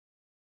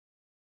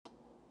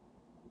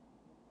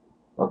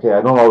Okay,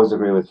 I don't always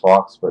agree with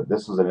Fox, but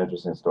this was an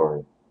interesting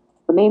story.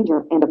 The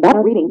manger and a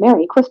banner reading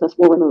Merry Christmas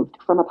were removed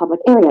from a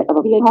public area of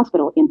a VA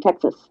hospital in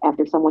Texas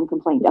after someone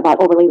complained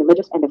about overly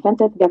religious and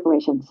offensive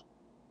decorations.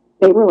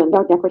 They ruined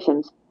our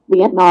decorations,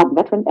 Vietnam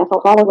veteran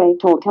Ethel Holloway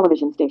told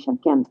television station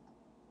Ken.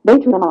 They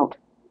threw them out.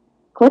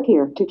 Click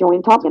here to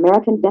join Top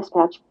American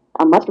Dispatch,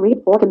 a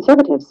must-read for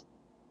conservatives.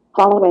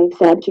 Holloway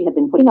said she had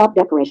been putting up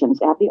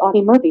decorations at the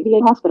Audie Murphy VA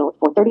hospital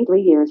for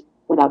 33 years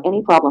without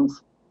any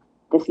problems.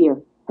 This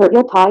year, her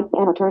Yuletide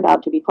banner turned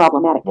out to be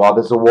problematic. Well,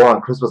 there's a war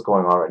on Christmas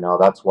going on right now.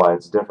 That's why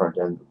it's different.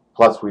 And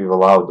plus, we've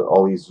allowed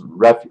all these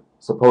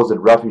supposed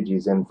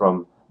refugees in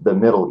from the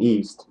Middle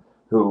East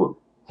who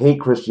hate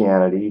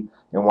Christianity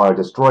and want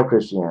to destroy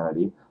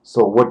Christianity.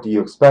 So, what do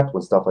you expect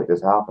when stuff like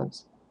this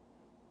happens?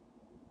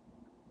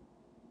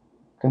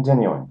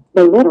 Continuing.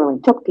 They literally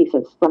took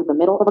pieces from the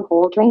middle of a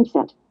whole train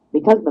set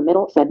because the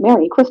middle said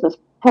Merry Christmas,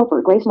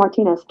 helper Grace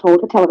Martinez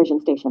told a television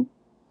station.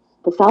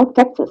 The South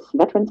Texas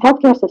Veterans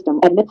Healthcare System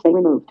admits they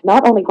removed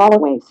not only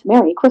Holloway's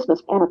Merry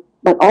Christmas banner,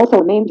 but also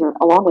a manger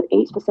along with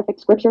a specific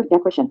scripture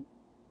decoration.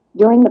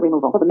 During the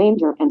removal of the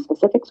manger and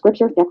specific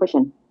scripture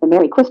decoration, the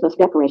Merry Christmas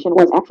decoration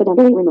was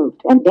accidentally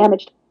removed and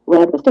damaged,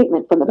 read the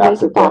statement from the VA to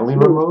Fox Accidentally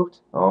News. removed?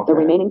 Okay. The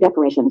remaining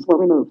decorations were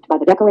removed by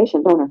the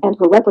decoration donor and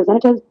her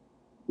representatives.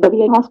 The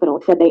VA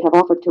hospital said they have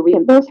offered to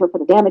reimburse her for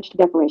the damaged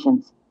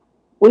decorations.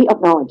 We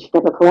acknowledge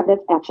that the corrective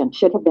action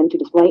should have been to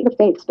display the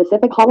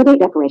faith-specific holiday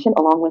decoration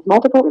along with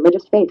multiple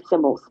religious faith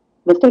symbols.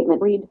 The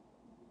statement read,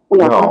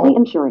 we are currently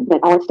ensuring that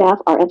our staff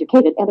are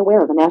educated and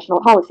aware of the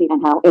national policy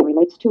and how it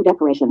relates to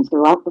decorations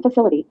throughout the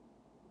facility.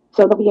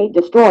 So the VA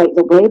destroyed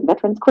the brave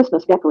veterans'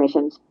 Christmas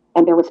decorations,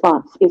 and their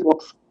response is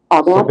whoops.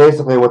 So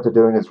basically what they're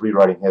doing is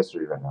rewriting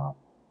history right now.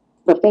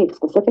 The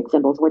faith-specific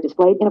symbols were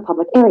displayed in a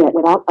public area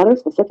without other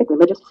specific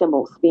religious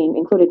symbols being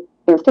included.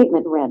 Their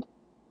statement read,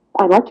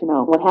 I'd like to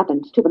know what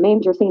happened to the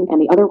manger scene and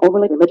the other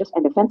overly religious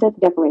and offensive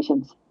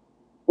decorations.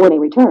 Were they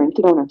returned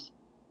to donors?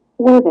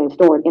 Were they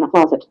stored in a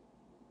closet?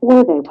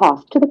 Were they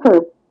tossed to the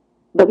curb?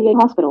 The VA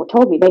hospital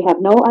told me they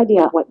have no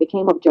idea what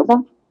became of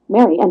Joseph,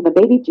 Mary, and the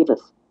baby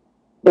Jesus.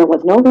 There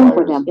was no room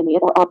for them in the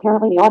or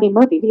apparently the Audie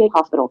Murphy VA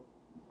hospital.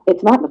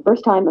 It's not the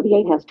first time the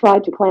VA has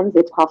tried to cleanse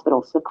its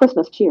hospitals of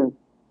Christmas cheer.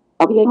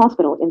 A VA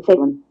hospital in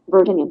Salem,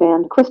 Virginia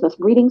banned Christmas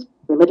greetings,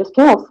 religious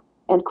carols,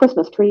 and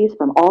Christmas trees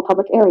from all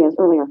public areas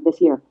earlier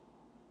this year.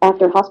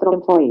 After hospital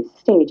employees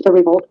staged a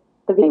revolt,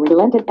 the VA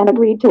relented and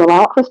agreed to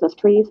allow Christmas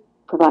trees,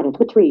 provided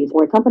the trees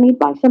were accompanied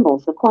by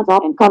symbols of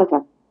Kwanzaa and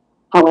Hanukkah.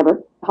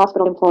 However,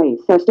 hospital employees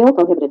are still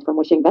prohibited from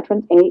wishing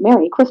veterans a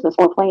Merry Christmas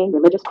or playing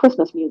religious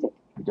Christmas music,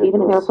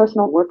 even in their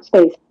personal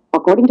workspace,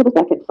 according to the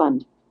Beckett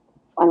Fund.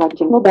 I like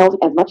jingle bells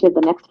as much as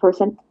the next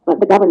person, but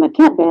the government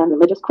can't ban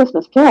religious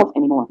Christmas carols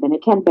any more than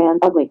it can ban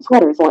ugly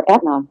sweaters or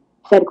eggnog,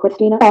 said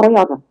Christina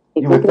Arriaga,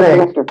 executive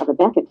director of the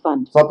Beckett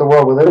Fund. It's not the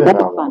world we live The in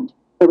Beckett now. Fund,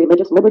 the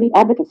religious liberty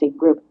advocacy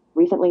group,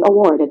 recently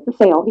awarded the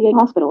Sale VA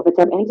Hospital its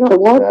Ebenezer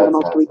Award for the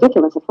most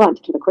ridiculous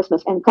affront to the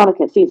Christmas and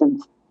Hanukkah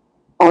seasons.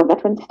 Our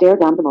veterans stare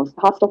down the most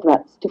hostile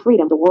threats to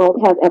freedom the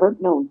world has ever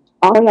known,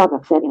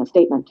 Arriaga said in a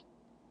statement.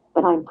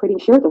 But I'm pretty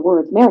sure the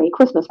words Merry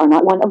Christmas are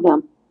not one of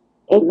them.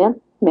 Amen,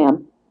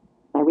 ma'am.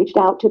 I reached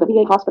out to the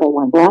VA hospital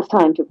one last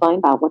time to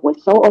find out what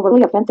was so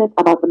overly offensive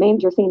about the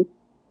manger scene.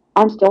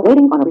 I'm still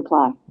waiting on a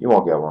reply. You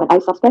won't get one. But I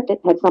suspect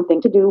it had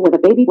something to do with a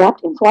baby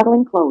wrapped in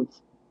swaddling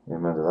clothes.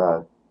 Amen to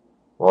that.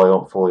 Well, I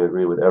don't fully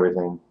agree with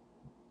everything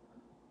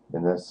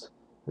in this.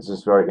 It's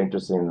just very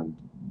interesting,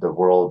 the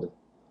world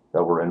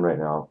that we're in right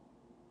now.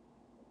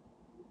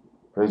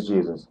 Praise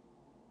Jesus.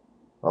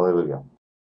 Hallelujah.